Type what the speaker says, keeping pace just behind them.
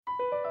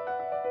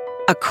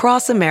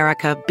Across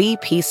America,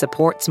 BP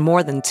supports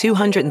more than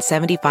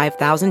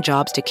 275,000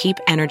 jobs to keep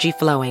energy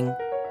flowing.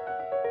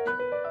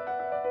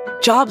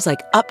 Jobs like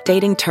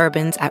updating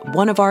turbines at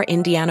one of our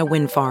Indiana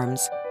wind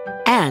farms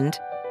and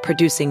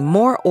producing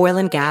more oil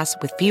and gas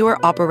with fewer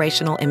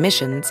operational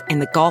emissions in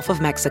the Gulf of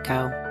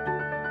Mexico.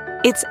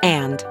 It's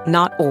and,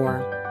 not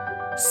or.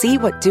 See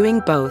what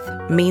doing both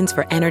means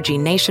for energy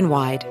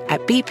nationwide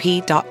at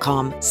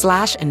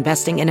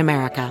bp.com/investing in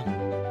America.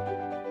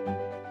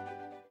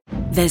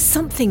 There's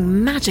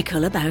something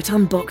magical about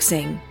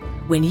unboxing.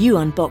 When you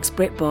unbox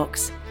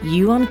BritBox,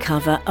 you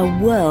uncover a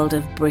world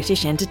of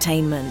British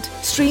entertainment.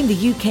 Stream the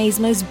UK's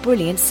most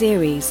brilliant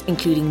series,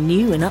 including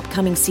new and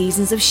upcoming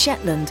seasons of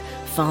Shetland,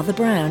 Father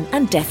Brown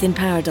and Death in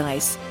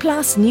Paradise.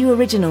 Plus new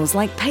originals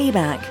like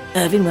Payback,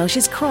 Irving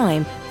Welsh's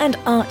Crime and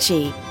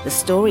Archie, the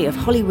story of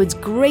Hollywood's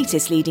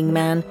greatest leading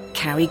man,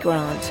 Cary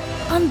Grant.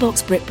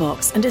 Unbox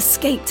BritBox and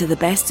escape to the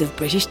best of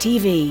British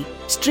TV.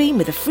 Stream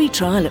with a free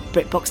trial at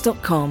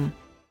BritBox.com.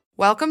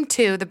 Welcome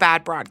to The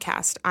Bad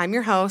Broadcast. I'm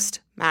your host,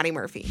 Maddie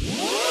Murphy.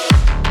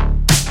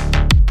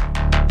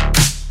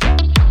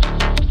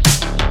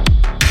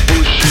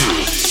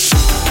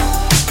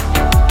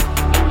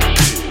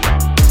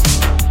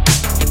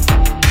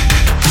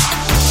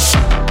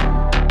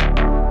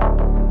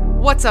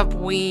 What's up,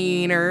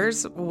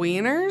 wieners?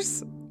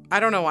 Wieners? I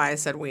don't know why I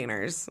said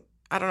wieners.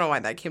 I don't know why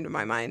that came to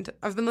my mind.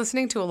 I've been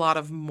listening to a lot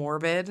of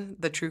Morbid,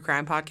 the true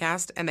crime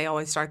podcast, and they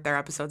always start their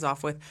episodes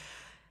off with,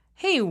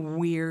 "Hey,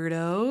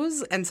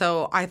 weirdos." And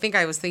so I think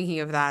I was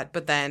thinking of that,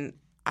 but then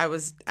I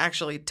was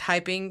actually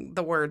typing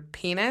the word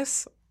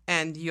penis,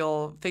 and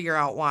you'll figure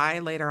out why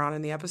later on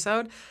in the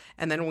episode.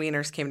 And then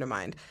wieners came to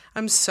mind.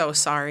 I'm so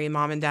sorry,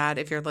 Mom and Dad,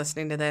 if you're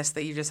listening to this,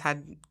 that you just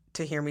had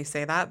to hear me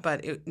say that,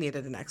 but it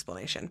needed an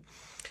explanation.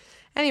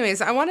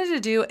 Anyways, I wanted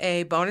to do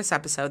a bonus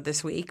episode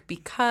this week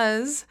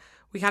because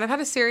we kind of had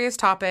a serious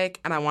topic,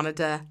 and I wanted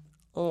to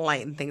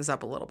lighten things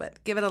up a little bit.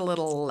 Give it a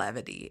little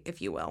levity,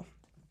 if you will.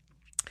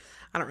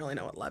 I don't really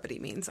know what levity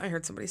means. I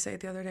heard somebody say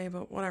it the other day,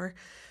 but whatever.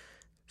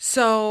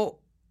 So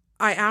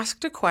I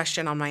asked a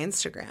question on my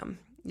Instagram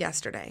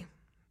yesterday,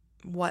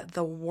 what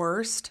the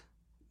worst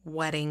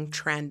wedding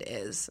trend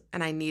is.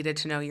 And I needed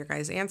to know your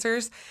guys'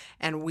 answers,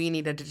 and we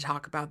needed to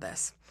talk about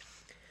this.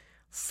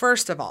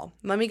 First of all,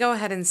 let me go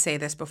ahead and say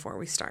this before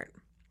we start.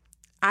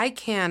 I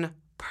can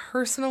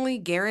personally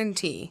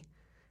guarantee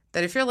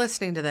that if you're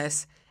listening to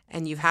this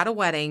and you've had a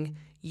wedding,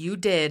 you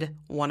did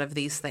one of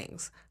these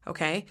things,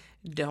 okay?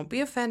 Don't be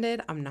offended.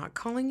 I'm not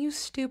calling you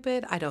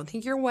stupid. I don't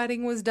think your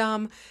wedding was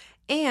dumb.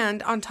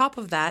 And on top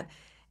of that,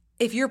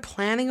 if you're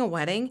planning a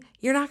wedding,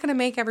 you're not going to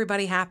make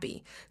everybody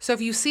happy. So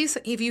if you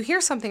hear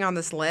something on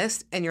this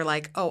list and you're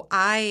like, "Oh,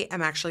 I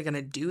am actually going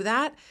to do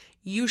that,"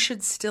 you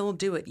should still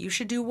do it. You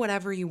should do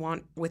whatever you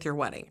want with your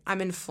wedding. I'm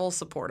in full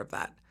support of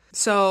that.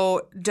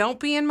 So don't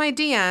be in my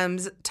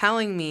DMs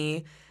telling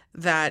me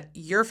that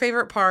your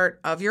favorite part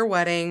of your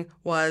wedding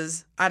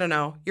was, I don't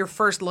know, your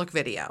first look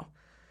video.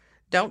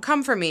 Don't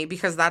come for me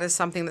because that is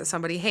something that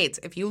somebody hates.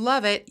 If you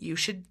love it, you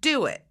should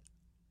do it.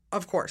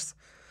 Of course.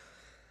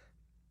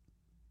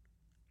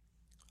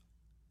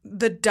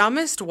 The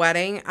dumbest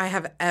wedding I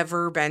have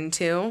ever been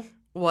to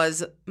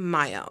was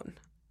my own.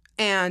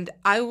 And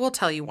I will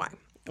tell you why.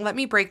 Let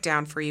me break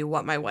down for you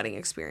what my wedding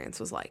experience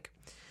was like.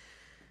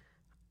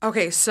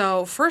 Okay,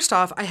 so first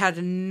off, I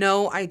had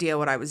no idea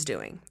what I was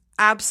doing.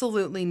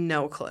 Absolutely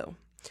no clue.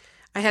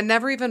 I had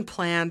never even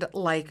planned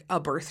like a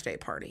birthday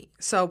party.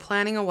 So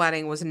planning a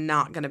wedding was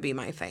not going to be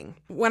my thing.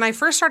 When I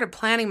first started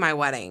planning my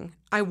wedding,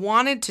 I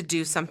wanted to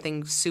do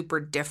something super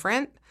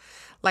different.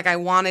 Like I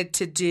wanted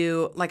to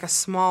do like a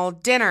small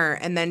dinner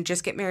and then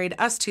just get married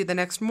us two the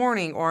next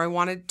morning. Or I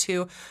wanted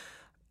to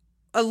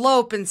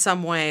elope in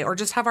some way, or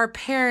just have our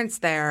parents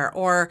there,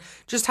 or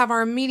just have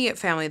our immediate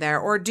family there,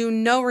 or do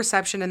no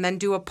reception and then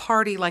do a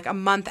party like a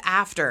month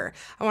after.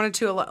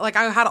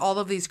 I had all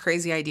of these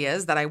crazy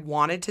ideas that I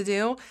wanted to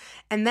do.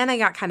 And then I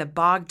got kind of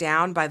bogged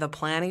down by the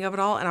planning of it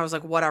all. And I was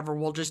like, whatever,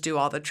 we'll just do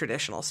all the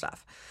traditional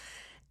stuff.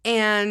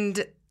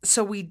 And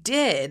so we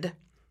did.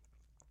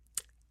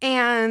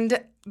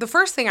 And the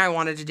first thing I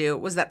wanted to do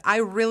was that I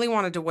really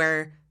wanted to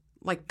wear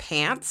like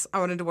pants. I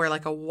wanted to wear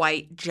like a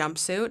white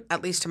jumpsuit,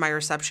 at least to my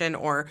reception,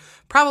 or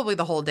probably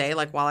the whole day.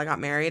 Like while I got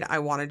married, I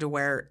wanted to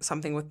wear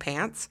something with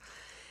pants.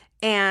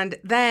 And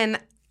then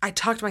I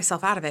talked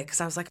myself out of it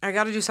because I was like, I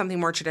got to do something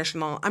more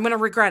traditional. I'm going to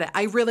regret it.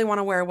 I really want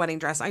to wear a wedding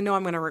dress. I know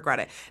I'm going to regret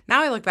it.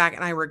 Now I look back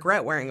and I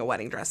regret wearing a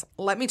wedding dress.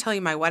 Let me tell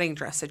you my wedding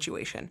dress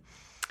situation.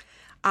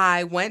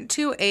 I went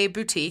to a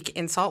boutique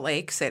in Salt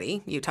Lake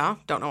City, Utah.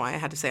 Don't know why I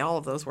had to say all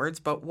of those words,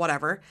 but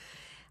whatever.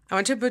 I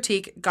went to a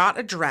boutique, got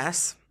a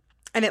dress.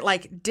 And it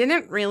like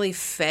didn't really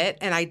fit,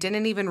 and I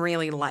didn't even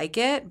really like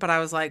it, but I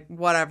was like,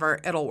 whatever,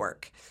 it'll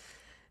work.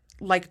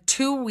 Like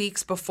 2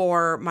 weeks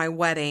before my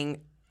wedding,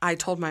 I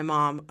told my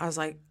mom, I was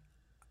like,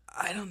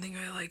 I don't think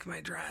I like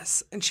my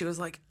dress. And she was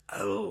like,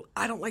 oh,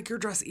 I don't like your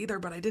dress either,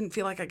 but I didn't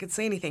feel like I could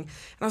say anything. And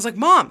I was like,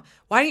 Mom,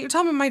 why didn't you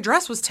tell me my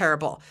dress was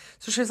terrible?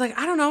 So she was like,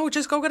 I don't know,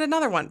 just go get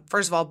another one.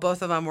 First of all,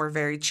 both of them were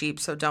very cheap,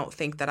 so don't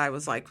think that I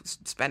was like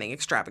spending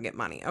extravagant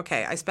money.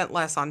 Okay, I spent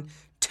less on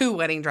 2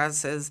 wedding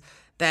dresses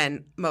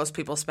than most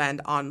people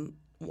spend on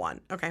one.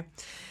 Okay.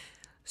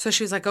 So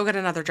she was like, go get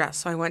another dress.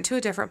 So I went to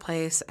a different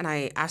place and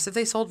I asked if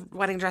they sold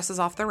wedding dresses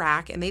off the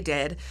rack, and they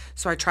did.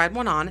 So I tried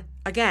one on.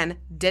 Again,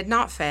 did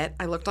not fit.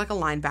 I looked like a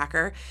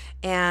linebacker,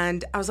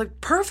 and I was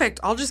like, perfect,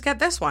 I'll just get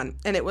this one.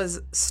 And it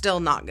was still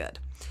not good.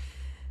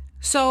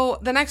 So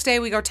the next day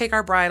we go take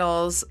our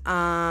bridals.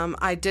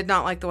 I did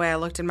not like the way I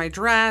looked in my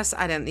dress.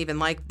 I didn't even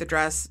like the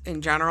dress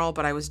in general,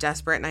 but I was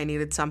desperate and I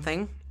needed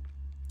something.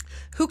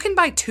 Who can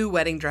buy 2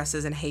 wedding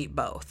dresses and hate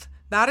both?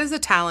 That is a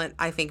talent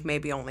I think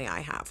maybe only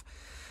I have.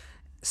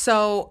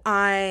 So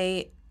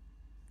I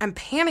am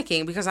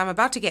panicking because I'm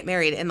about to get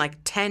married in like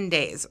 10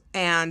 days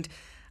and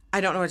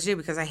I don't know what to do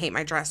because I hate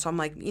my dress. So I'm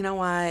like, you know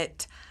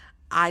what?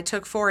 I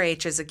took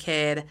 4-H as a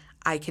kid.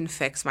 I can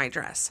fix my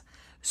dress.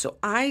 So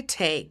I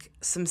take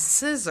some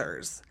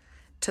scissors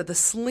to the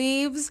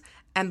sleeves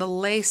and the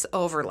lace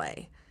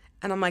overlay.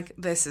 And I'm like,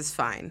 this is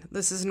fine.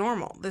 This is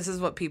normal. This is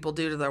what people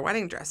do to their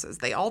wedding dresses.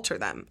 They alter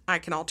them. I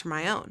can alter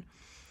my own.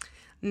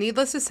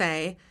 Needless to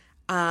say,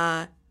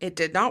 it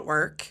did not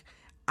work.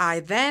 I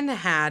then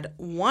had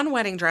one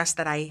wedding dress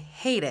that I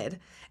hated,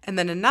 and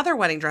then another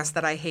wedding dress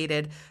that I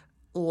hated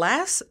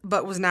less,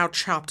 but was now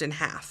chopped in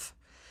half.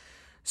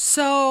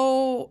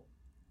 So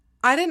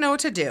I didn't know what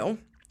to do.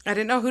 I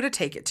didn't know who to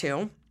take it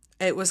to.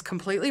 It was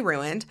completely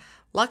ruined.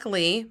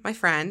 Luckily, my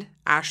friend,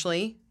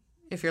 Ashley,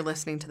 if you're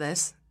listening to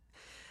this,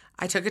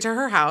 I took it to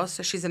her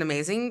house. She's an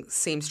amazing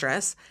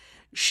seamstress.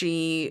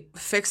 She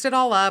fixed it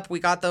all up.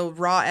 We got the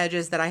raw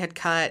edges that I had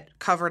cut,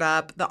 covered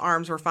up. The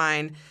arms were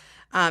fine.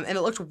 And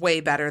it looked way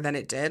better than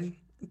it did.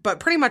 But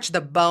pretty much the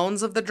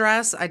bones of the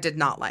dress I did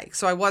not like.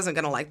 So I wasn't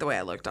going to like the way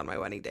I looked on my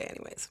wedding day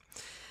anyways.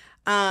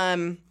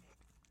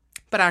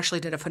 But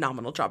Ashley did a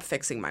phenomenal job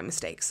fixing my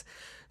mistakes.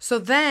 So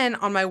then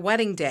on my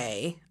wedding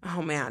day,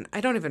 oh man, I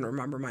don't even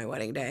remember my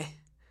wedding day.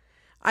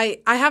 I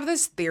have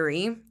this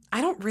theory. I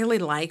don't really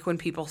like when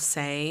people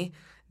say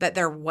that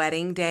their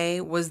wedding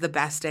day was the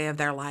best day of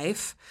their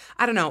life.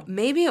 I don't know.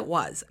 Maybe it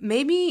was.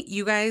 Maybe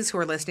you guys who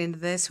are listening to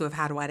this who have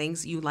had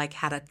weddings, you like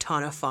had a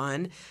ton of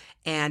fun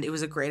and it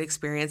was a great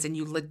experience and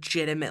you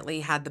legitimately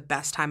had the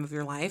best time of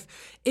your life.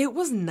 It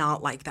was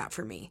not like that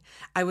for me.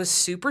 I was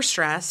super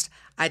stressed.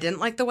 I didn't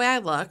like the way I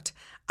looked.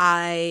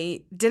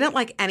 I didn't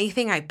like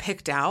anything I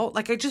picked out.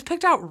 Like I just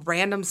picked out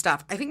random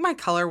stuff. I think my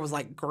color was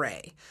like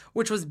gray,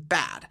 which was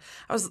bad.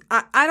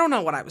 I don't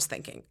know what I was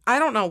thinking. I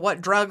don't know what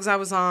drugs I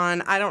was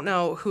on. I don't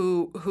know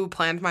who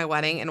planned my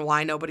wedding and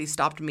why nobody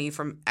stopped me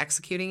from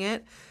executing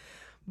it.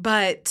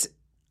 But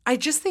I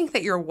just think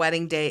that your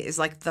wedding day is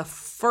like the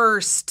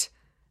first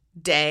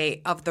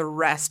day of the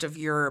rest of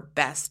your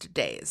best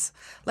days.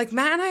 Like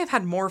Matt and I have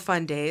had more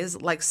fun days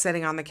like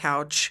sitting on the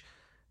couch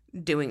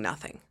doing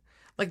nothing.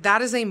 Like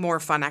that is a more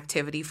fun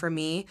activity for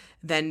me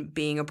than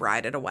being a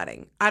bride at a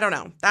wedding. I don't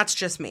know. That's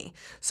just me.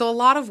 So a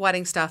lot of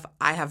wedding stuff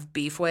I have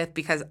beef with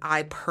because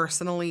I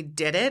personally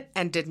did it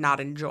and did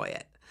not enjoy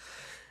it.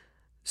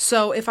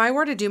 So if I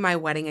were to do my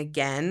wedding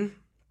again,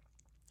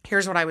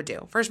 here's what I would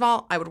do. First of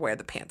all, I would wear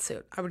the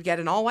pantsuit. I would get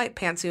an all white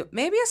pantsuit,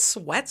 maybe a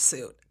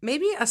sweatsuit,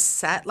 maybe a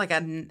set, like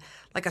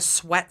a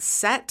sweat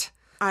set.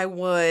 I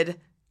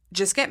would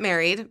just get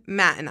married,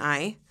 Matt and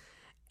I.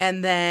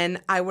 And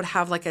then I would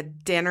have like a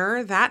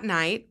dinner that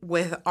night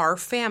with our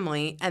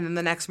family. And then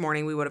the next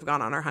morning we would have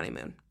gone on our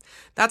honeymoon.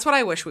 That's what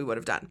I wish we would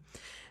have done.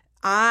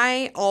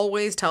 I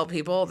always tell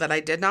people that I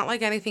did not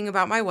like anything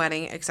about my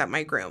wedding except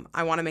my groom.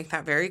 I want to make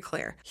that very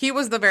clear. He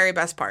was the very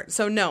best part.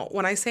 So no,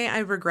 when I say I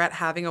regret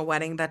having a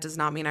wedding, that does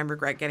not mean I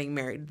regret getting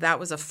married. That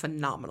was a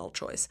phenomenal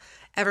choice.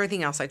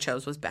 Everything else I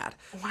chose was bad.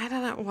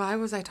 Why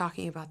was I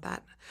talking about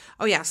that?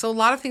 Oh yeah, so a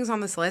lot of things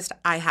on this list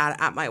I had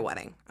at my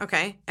wedding,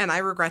 okay? And I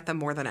regret them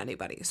more than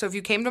anybody. So if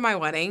you came to my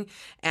wedding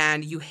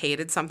and you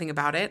hated something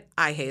about it,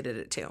 I hated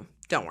it too.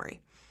 Don't worry.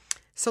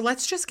 So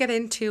let's just get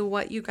into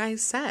what you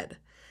guys said.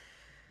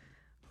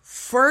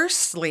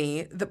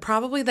 Firstly,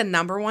 probably the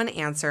number one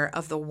answer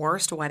of the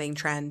worst wedding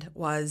trend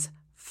was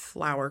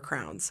flower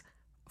crowns,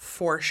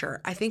 for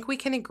sure. I think we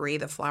can agree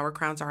that flower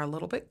crowns are a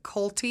little bit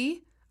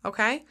culty,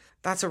 okay?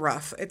 It's a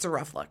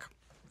rough look.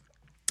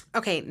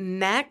 Okay,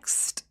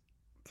 next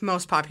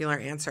most popular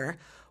answer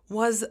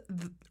was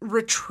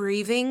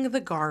retrieving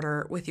the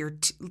garter with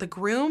the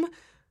groom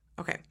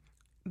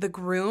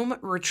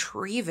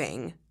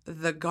retrieving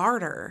the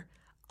garter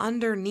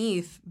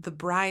underneath the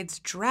bride's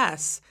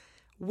dress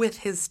with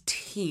his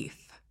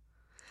teeth.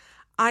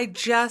 I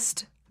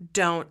just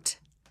don't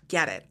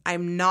get it.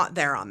 I'm not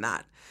there on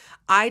that.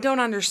 I don't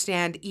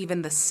understand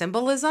even the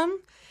symbolism.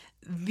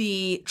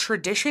 The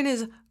tradition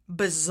is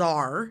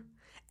bizarre,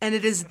 and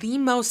it is the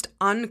most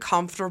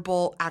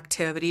uncomfortable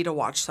activity to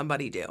watch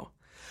somebody do.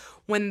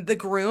 when the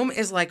groom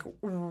is like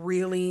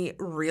really,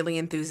 really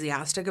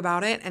enthusiastic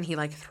about it and he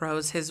like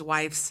throws his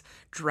wife's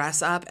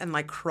dress up and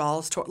like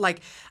crawls toward,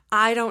 like,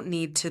 I don't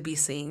need to be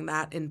seeing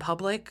that in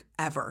public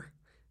ever.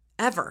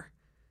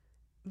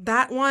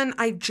 That one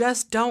I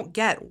just don't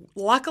get.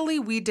 Luckily,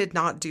 we did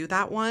not do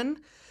that one,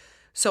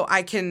 so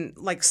I can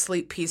like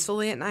sleep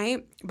peacefully at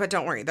night. But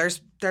don't worry,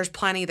 there's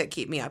plenty that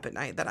keep me up at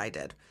night that I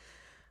did.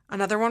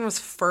 Another one was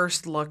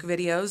first look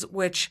videos,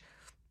 which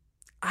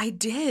I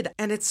did,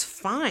 and it's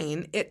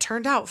fine. It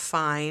turned out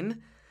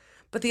fine.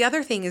 But the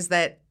other thing is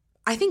that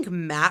I think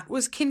Matt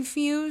was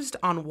confused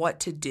on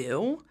what to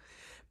do,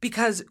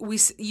 because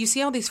you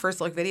see all these first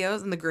look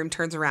videos and the groom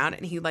turns around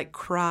and he like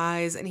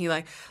cries and he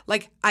like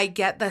I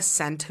get the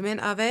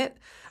sentiment of it,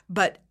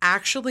 but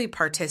actually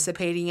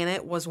participating in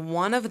it was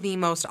one of the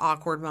most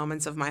awkward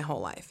moments of my whole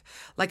life.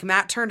 Like,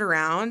 Matt turned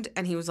around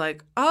and he was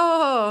like,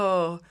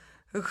 "Oh,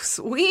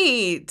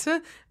 sweet."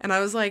 And I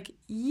was like,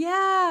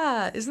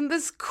 "Yeah, isn't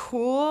this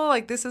cool?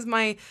 Like, this is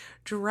my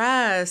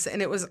dress."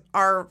 And it was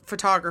our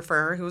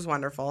photographer, who was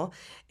wonderful,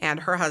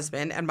 and her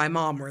husband and my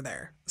mom were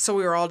there. So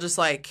we were all just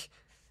like,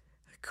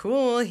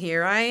 cool,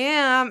 here I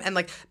am. And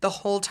like the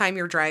whole time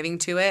you're driving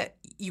to it,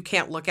 you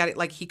can't look at it.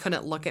 Like, he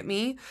couldn't look at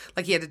me.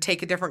 Like, he had to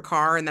take a different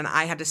car, and then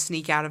I had to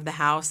sneak out of the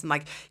house, and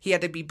like he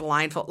had to be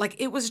blindfolded.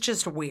 Like, it was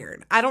just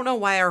weird. I don't know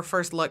why our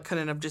first look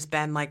couldn't have just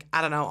been like,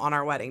 I don't know, on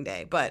our wedding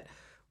day. But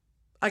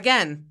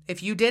again,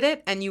 if you did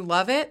it and you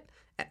love it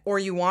or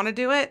you want to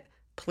do it,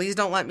 please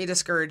don't let me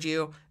discourage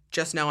you.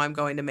 Just know I'm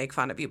going to make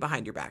fun of you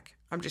behind your back.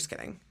 I'm just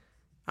kidding.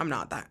 I'm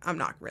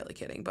not really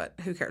kidding, but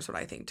who cares what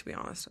I think, to be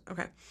honest.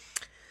 Okay.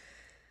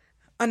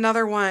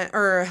 Another one,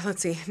 or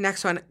let's see,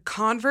 next one,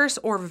 Converse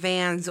or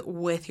Vans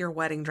with your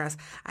wedding dress.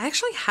 I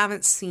actually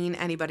haven't seen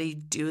anybody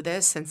do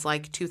this since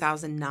like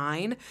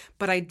 2009,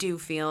 but I do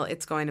feel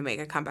it's going to make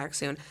a comeback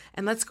soon.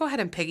 And let's go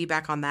ahead and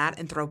piggyback on that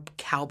and throw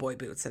cowboy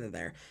boots into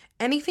there.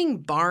 Anything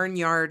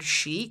barnyard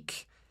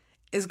chic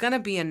is going to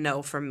be a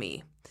no from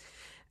me.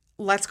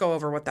 Let's go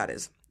over what that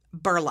is.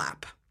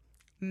 Burlap,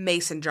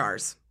 mason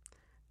jars,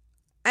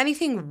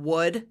 anything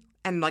wood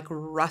and like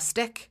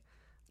rustic,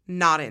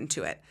 not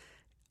into it.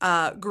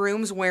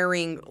 Grooms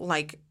wearing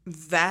like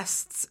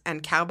vests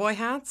and cowboy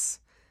hats,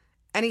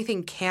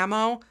 anything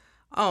camo.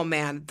 Oh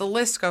man, the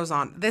list goes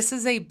on. This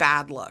is a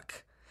bad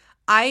look.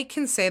 I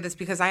can say this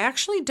because I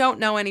actually don't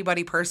know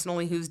anybody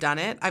personally who's done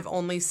it. I've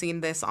only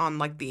seen this on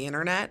like the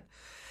internet.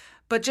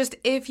 But just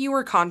if you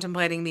were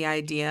contemplating the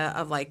idea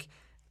of like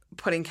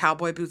putting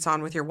cowboy boots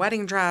on with your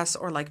wedding dress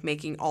or like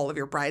making all of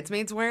your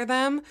bridesmaids wear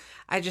them,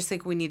 I just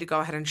think we need to go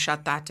ahead and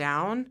shut that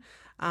down.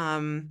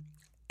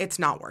 It's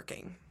not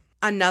working.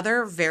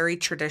 Another very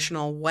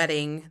traditional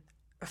wedding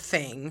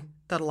thing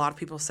that a lot of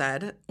people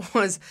said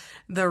was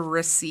the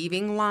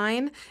receiving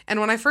line.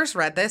 And when I first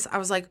read this, I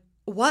was like,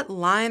 what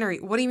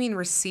do you mean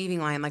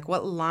receiving line? Like,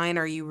 what line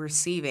are you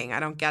receiving? I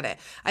don't get it.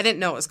 I didn't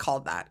know it was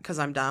called that because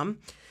I'm dumb.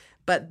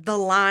 But the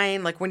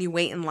line, like when you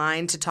wait in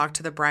line to talk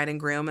to the bride and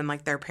groom and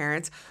like their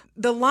parents,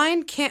 the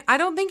line I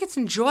don't think it's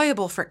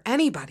enjoyable for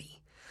anybody.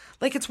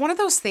 Like, it's one of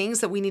those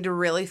things that we need to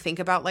really think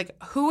about,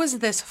 like, who is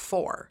this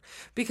for?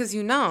 Because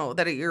you know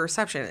that at your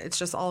reception, it's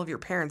just all of your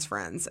parents'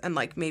 friends and,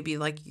 like, maybe,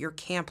 like, your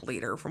camp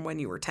leader from when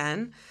you were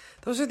 10.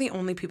 Those are the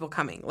only people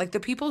coming. Like, the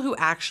people who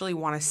actually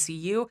want to see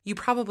you, you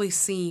probably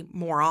see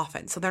more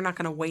often, so they're not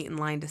going to wait in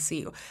line to see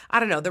you.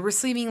 I don't know. The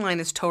receiving line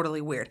is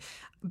totally weird.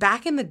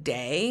 Back in the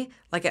day,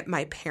 like at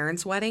my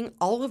parents' wedding,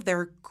 all of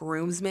their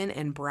groomsmen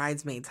and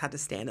bridesmaids had to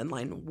stand in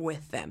line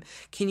with them.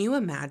 Can you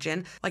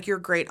imagine? Like, your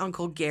great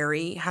uncle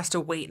Gary has to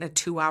wait in a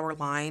 2-hour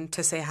line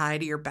to say hi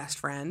to your best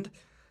friend.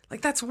 Like,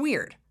 that's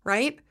weird,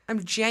 right?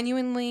 I'm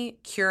genuinely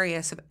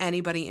curious if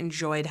anybody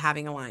enjoyed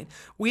having a line.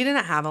 We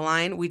didn't have a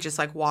line. We just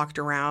like walked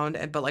around,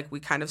 but like we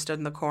kind of stood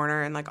in the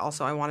corner, and like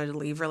also I wanted to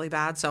leave really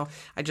bad. So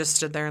I just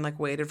stood there and like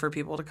waited for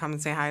people to come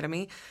and say hi to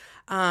me.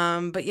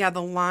 But yeah,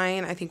 the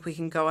line, I think we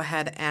can go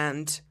ahead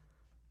and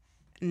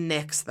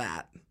nix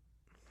that.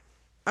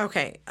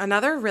 Okay,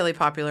 another really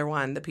popular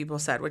one that people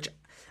said, which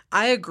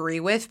I agree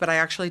with, but I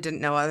actually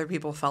didn't know other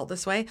people felt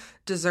this way,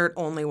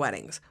 dessert-only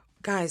weddings.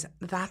 Guys,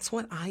 that's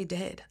what I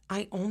did.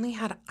 I only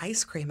had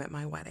ice cream at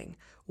my wedding.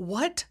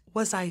 What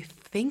was I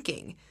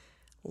thinking?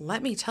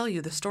 Let me tell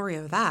you the story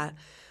of that.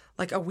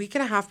 Like a week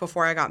and a half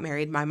before I got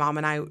married, my mom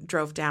and I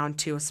drove down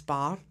to a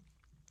spa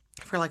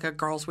for like a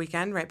girls'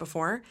 weekend right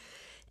before.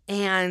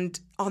 And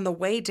on the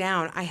way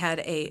down, I had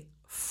a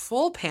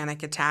full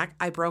panic attack.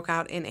 I broke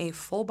out in a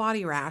full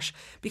body rash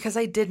because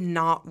I did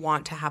not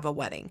want to have a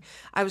wedding.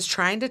 I was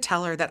trying to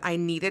tell her that I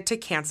needed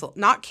to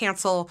not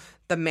cancel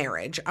the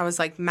marriage. I was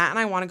like, Matt and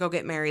I want to go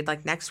get married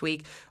like next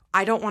week.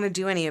 I don't want to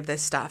do any of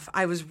this stuff.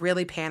 I was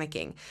really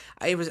panicking.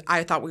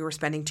 I thought we were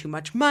spending too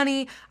much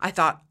money. I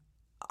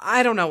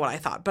don't know what I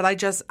thought, but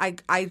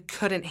I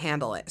couldn't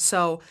handle it.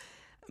 So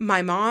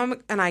my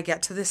mom and I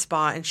get to the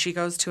spa and she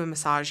goes to a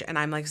massage and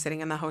I'm like sitting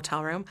in the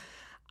hotel room.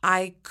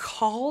 I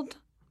called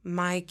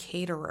my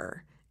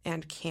caterer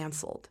and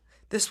canceled.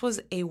 This was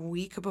a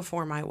week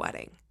before my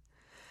wedding.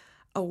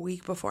 A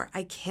week before.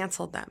 I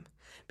canceled them.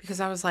 because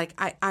I was like,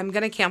 I'm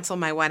going to cancel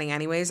my wedding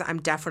anyways.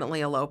 I'm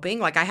definitely eloping.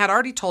 Like, I had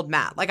already told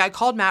Matt. Like, I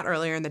called Matt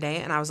earlier in the day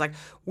and I was like,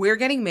 we're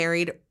getting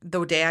married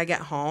the day I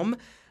get home.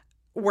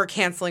 We're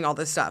canceling all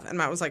this stuff. And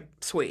Matt was like,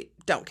 sweet,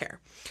 don't care.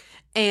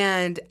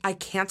 And I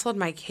canceled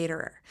my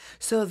caterer.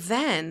 So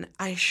then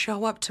I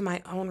show up to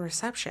my own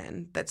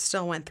reception that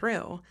still went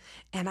through,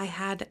 and I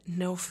had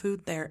no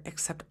food there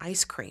except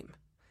ice cream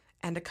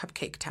and a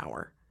cupcake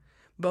tower.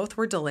 Both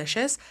were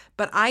delicious,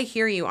 but I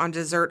hear you on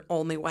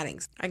dessert-only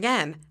weddings.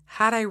 Again,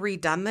 had I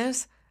redone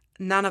this,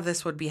 none of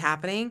this would be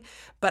happening,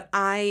 but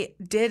I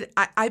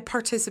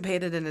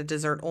participated in a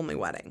dessert-only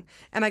wedding,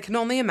 and I can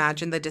only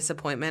imagine the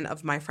disappointment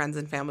of my friends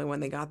and family when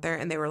they got there,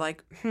 and they were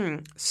like,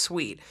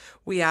 sweet.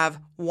 We have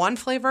one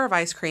flavor of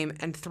ice cream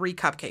and 3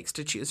 cupcakes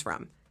to choose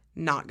from.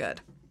 Not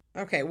good.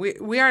 Okay,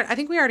 I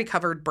think we already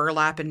covered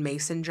burlap and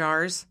mason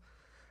jars.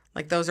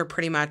 Like, those are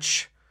pretty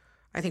much,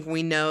 I think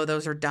we know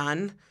those are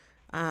done.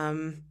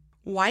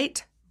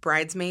 White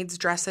bridesmaids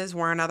dresses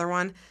were another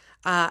one.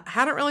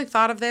 Hadn't really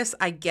thought of this.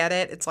 I get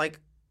it. It's like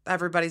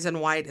everybody's in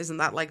white. Isn't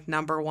that like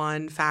number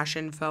one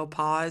fashion faux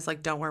pas? Is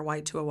like, don't wear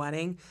white to a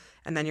wedding.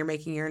 And then you're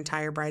making your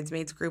entire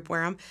bridesmaids group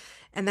wear them.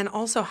 And then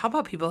also, how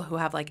about people who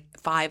have like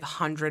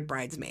 500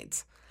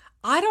 bridesmaids?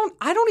 I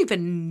don't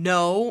even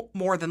know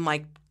more than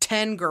like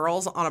 10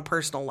 girls on a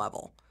personal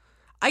level.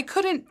 I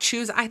couldn't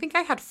choose. I think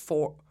I had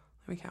 4.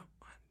 Let me count.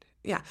 1, 2.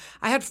 Yeah.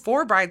 I had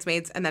 4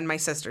 bridesmaids and then my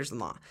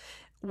sisters-in-law,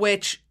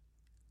 which,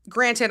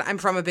 granted, I'm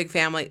from a big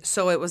family,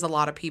 so it was a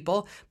lot of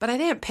people, but I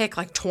didn't pick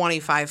like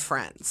 25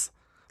 friends.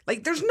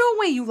 Like, there's no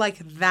way you like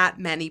that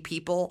many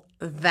people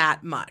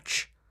that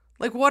much.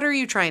 Like, what are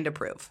you trying to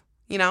prove?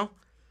 You know?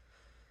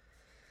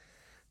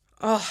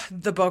 Oh,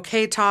 the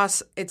bouquet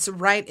toss, it's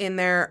right in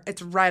there.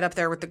 It's right up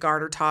there with the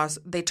garter toss.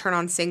 They turn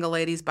on Single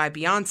Ladies by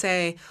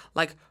Beyonce.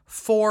 Like,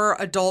 4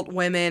 adult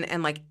women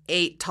and like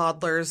 8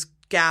 toddlers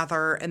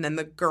gather, and then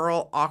the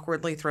girl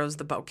awkwardly throws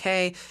the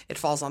bouquet. It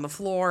falls on the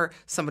floor.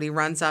 Somebody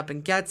runs up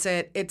and gets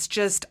it. It's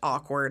just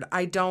awkward.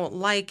 I don't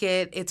like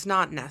it. It's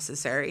not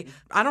necessary.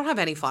 I don't have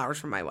any flowers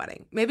for my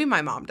wedding. Maybe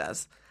my mom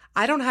does.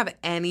 I don't have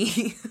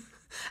any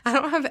I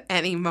don't have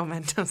any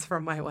mementos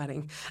from my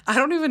wedding. I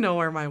don't even know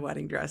where my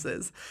wedding dress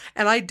is.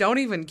 And I don't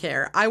even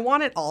care. I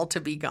want it all to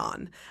be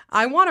gone.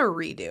 I want a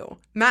redo.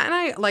 Matt and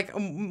I, like,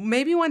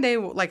 maybe one day,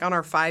 like on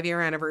our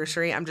 5-year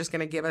anniversary, I'm just going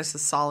to give us a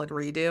solid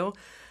redo.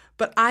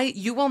 But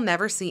you will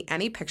never see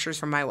any pictures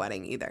from my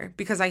wedding either,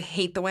 because I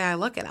hate the way I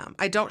look at them.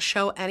 I don't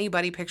show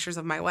anybody pictures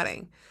of my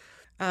wedding.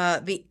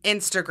 The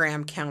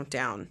Instagram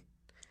countdown.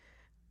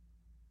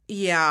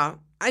 Yeah.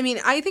 I mean,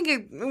 I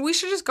think we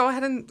should just go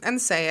ahead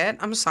and say it.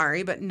 I'm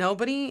sorry, but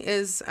nobody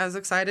is as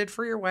excited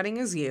for your wedding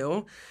as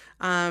you.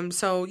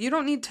 So you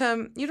don't need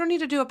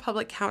to do a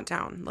public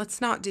countdown.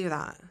 Let's not do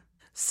that.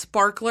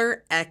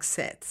 Sparkler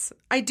exits.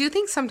 I do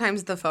think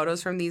sometimes the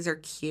photos from these are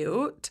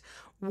cute.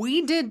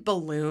 We did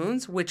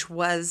balloons, which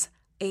was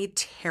a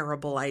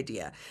terrible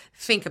idea.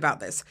 Think about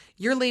this.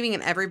 You're leaving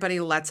and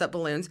everybody lets up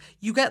balloons.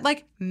 You get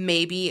like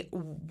maybe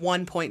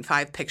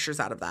 1.5 pictures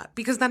out of that,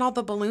 because then all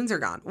the balloons are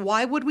gone.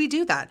 Why would we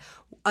do that?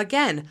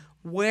 Again,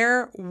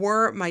 where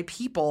were my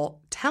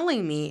people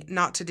telling me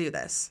not to do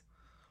this?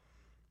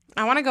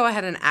 I want to go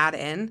ahead and add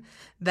in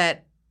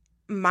that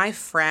my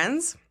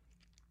friends,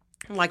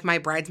 like my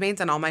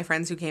bridesmaids and all my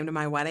friends who came to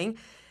my wedding,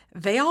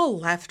 they all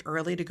left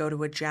early to go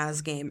to a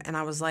jazz game. And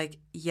I was like,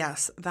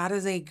 yes, that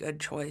is a good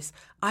choice.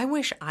 I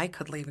wish I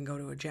could leave and go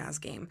to a jazz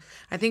game.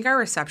 I think our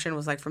reception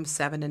was like from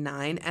 7 to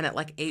 9. And at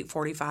like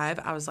 8:45,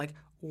 I was like,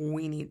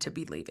 we need to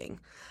be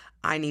leaving.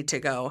 I need to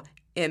go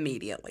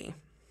immediately.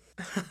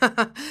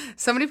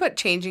 Somebody put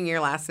changing your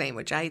last name,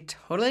 which I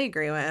totally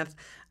agree with.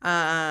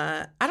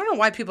 I don't know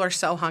why people are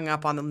so hung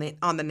up on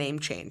the name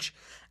change.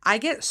 I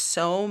get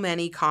so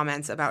many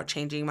comments about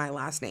changing my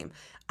last name.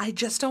 I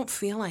just don't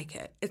feel like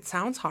it. It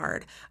sounds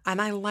hard,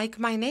 and I like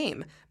my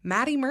name.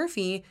 Maddie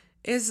Murphy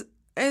is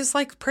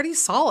like pretty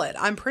solid.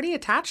 I'm pretty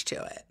attached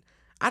to it.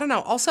 I don't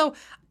know. Also,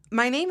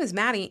 my name is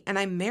Maddie, and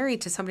I'm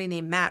married to somebody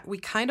named Matt. We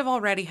kind of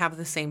already have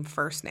the same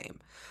first name.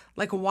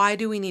 Like, why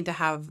do we need to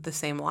have the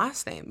same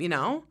last name, you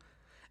know?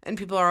 And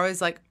people are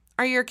always like,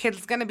 are your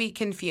kids going to be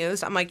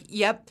confused? I'm like,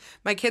 yep,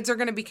 my kids are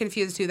going to be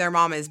confused who their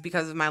mom is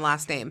because of my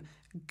last name.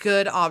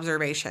 Good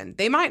observation.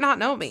 They might not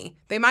know me.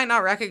 They might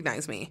not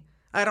recognize me.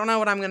 I don't know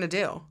what I'm going to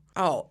do.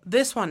 Oh,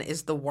 this one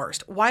is the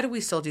worst. Why do we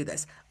still do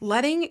this?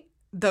 Letting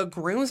the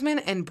groomsmen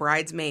and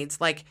bridesmaids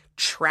like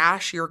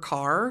trash your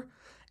car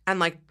and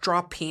like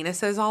draw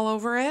penises all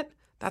over it.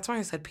 That's why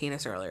I said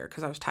penis earlier,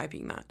 because I was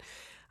typing that.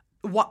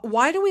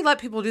 Why do we let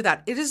people do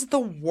that? It is the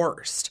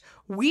worst.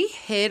 We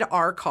hid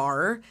our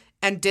car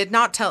and did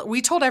not tell.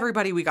 We told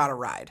everybody we got a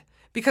ride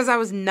because I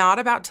was not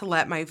about to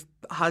let my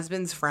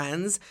husband's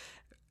friends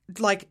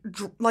write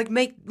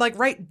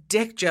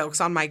dick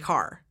jokes on my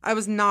car. I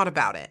was not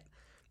about it.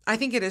 I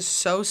think it is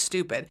so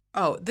stupid.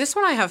 Oh, this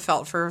one I have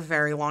felt for a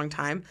very long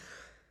time.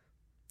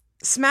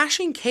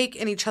 Smashing cake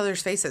in each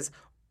other's faces.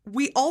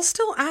 We all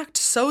still act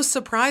so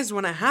surprised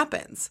when it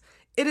happens.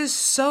 It is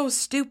so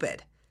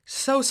stupid.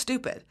 So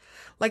stupid.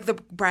 Like the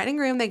bride and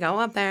groom, they go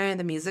up there and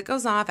the music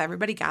goes off.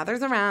 Everybody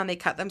gathers around. They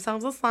cut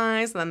themselves a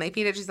slice and then they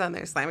feed each other.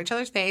 They slam each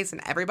other's face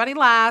and everybody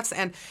laughs.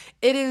 And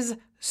it is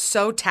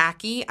so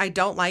tacky. I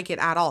don't like it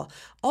at all.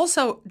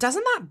 Also,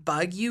 doesn't that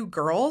bug you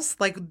girls?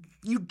 Like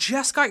you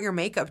just got your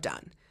makeup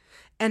done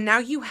and now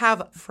you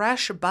have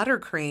fresh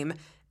buttercream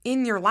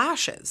in your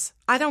lashes.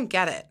 I don't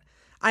get it.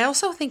 I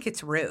also think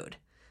it's rude.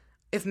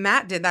 If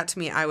Matt did that to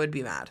me, I would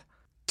be mad.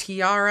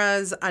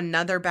 Tiaras,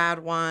 another bad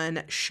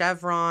one.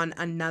 Chevron,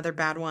 another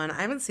bad one.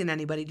 I haven't seen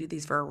anybody do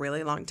these for a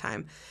really long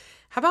time.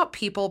 How about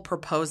people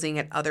proposing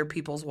at other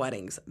people's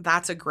weddings?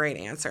 That's a great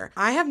answer.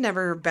 I have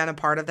never been a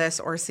part of this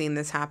or seen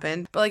this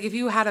happen. But like if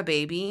you had a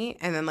baby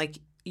and then like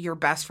your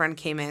best friend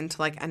came in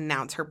to like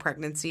announce her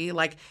pregnancy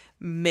like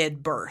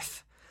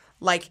mid-birth.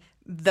 Like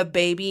the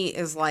baby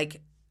is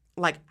like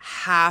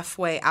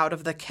halfway out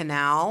of the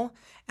canal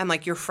and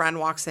like your friend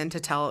walks in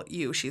to tell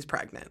you she's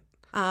pregnant.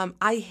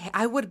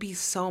 I would be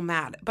so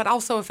mad. But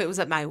also if it was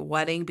at my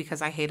wedding,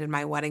 because I hated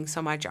my wedding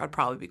so much, I would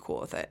probably be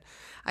cool with it.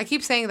 I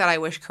keep saying that I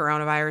wish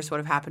coronavirus would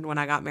have happened when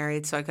I got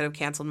married so I could have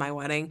canceled my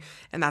wedding.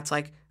 And that's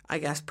like, I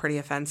guess, pretty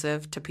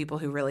offensive to people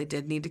who really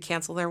did need to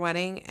cancel their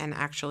wedding and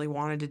actually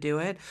wanted to do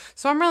it.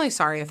 So I'm really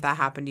sorry if that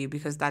happened to you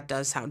because that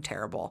does sound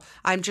terrible.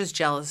 I'm just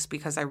jealous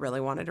because I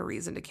really wanted a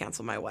reason to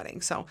cancel my wedding.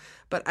 So,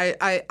 but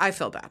I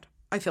feel bad.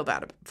 I feel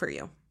bad for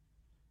you.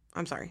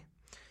 I'm sorry.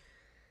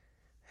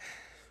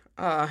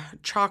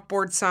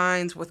 Chalkboard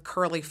signs with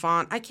curly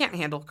font. I can't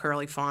handle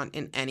curly font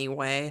in any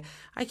way.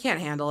 I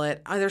can't handle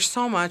it. There's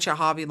so much at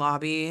Hobby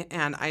Lobby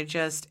and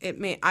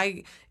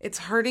it's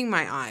hurting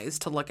my eyes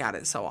to look at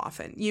it so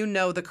often. You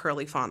know the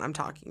curly font I'm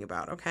talking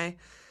about, okay?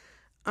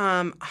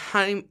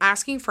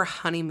 Asking for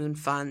honeymoon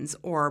funds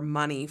or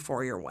money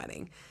for your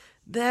wedding.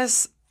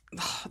 The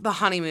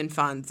honeymoon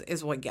funds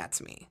is what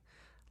gets me.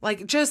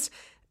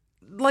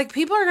 Like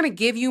people are going to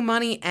give you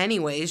money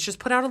anyways. Just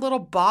put out a little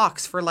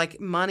box for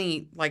like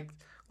money, like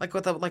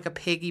with a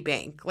piggy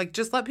bank. Like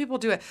just let people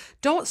do it.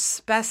 Don't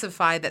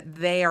specify that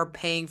they are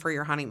paying for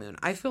your honeymoon.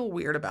 I feel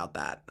weird about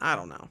that. I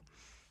don't know.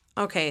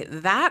 Okay,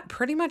 that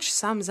pretty much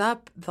sums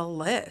up the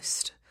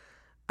list.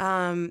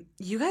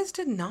 You guys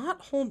did not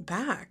hold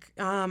back.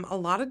 A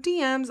lot of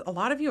DMs, a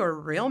lot of you are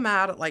real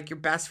mad at like your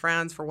best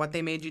friends for what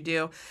they made you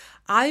do.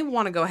 I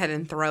want to go ahead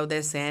and throw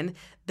this in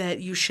that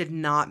you should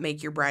not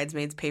make your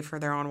bridesmaids pay for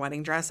their own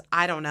wedding dress.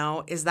 I don't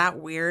know. Is that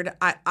weird?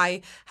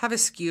 I have a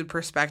skewed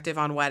perspective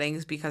on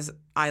weddings because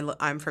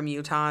I'm from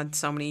Utah. And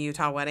so many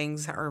Utah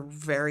weddings are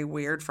very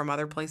weird from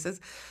other places.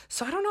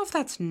 So I don't know if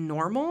that's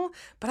normal,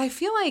 but I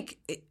feel like,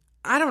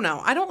 I don't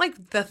know. I don't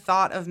like the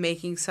thought of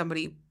making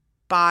somebody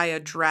buy a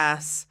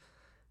dress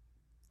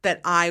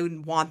that I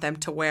want them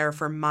to wear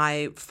for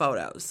my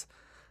photos.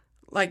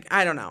 Like,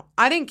 I don't know.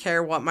 I didn't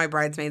care what my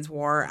bridesmaids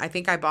wore. I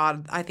think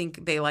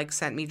they like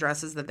sent me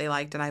dresses that they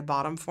liked and I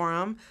bought them for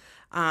them.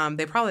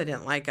 They probably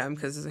didn't like them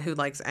because who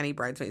likes any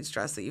bridesmaid's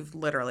dress that you've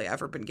literally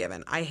ever been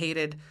given?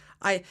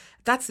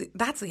 That's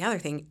the other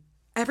thing.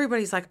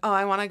 Everybody's like, oh,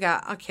 I want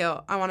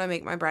to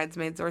make my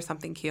bridesmaids wear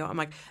something cute. I'm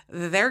like,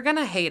 they're going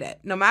to hate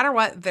it. No matter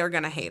what, they're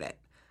going to hate it.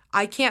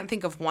 I can't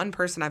think of one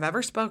person I've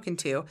ever spoken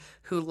to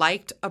who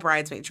liked a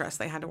bridesmaid dress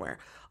they had to wear.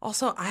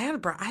 Also, I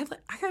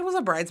was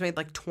a bridesmaid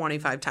like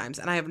 25 times,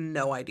 and I have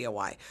no idea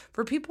why.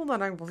 For people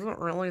that I wasn't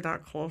really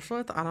that close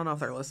with, I don't know if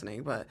they're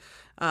listening, but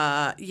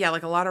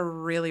like a lot of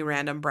really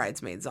random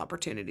bridesmaids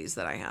opportunities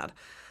that I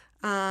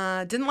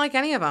had. Didn't like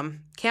any of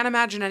them. Can't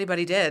imagine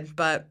anybody did,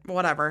 but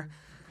whatever.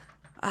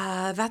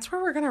 That's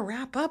where we're going to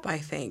wrap up, I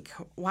think.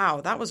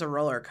 Wow, that was a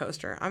roller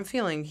coaster. I'm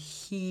feeling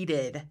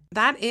heated.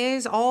 That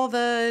is all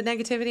the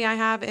negativity I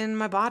have in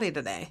my body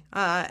today.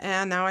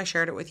 And now I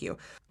shared it with you.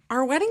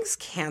 Are weddings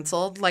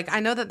canceled? Like, I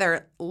know that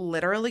they're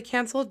literally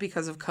canceled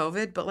because of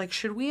COVID, but like,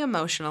 should we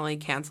emotionally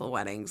cancel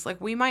weddings? Like,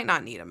 we might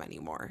not need them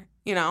anymore,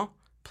 you know?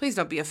 Please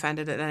don't be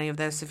offended at any of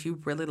this. If you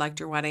really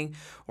liked your wedding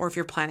or if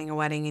you're planning a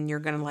wedding and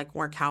you're going to like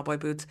wear cowboy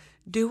boots,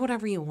 do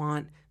whatever you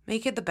want.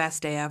 Make it the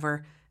best day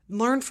ever.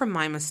 Learn from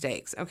my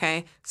mistakes,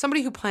 okay?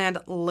 Somebody who planned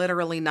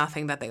literally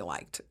nothing that they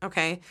liked,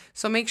 okay?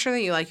 So make sure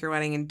that you like your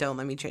wedding and don't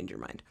let me change your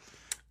mind.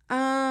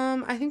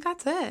 I think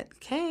that's it.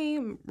 Okay,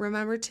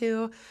 remember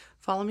to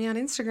follow me on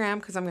Instagram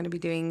because I'm going to be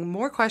doing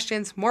more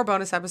questions, more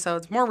bonus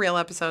episodes, more real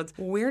episodes.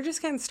 We're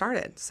just getting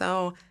started.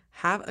 So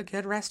have a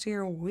good rest of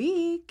your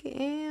week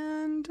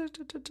and I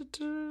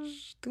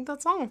think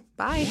that's all.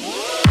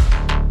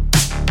 Bye.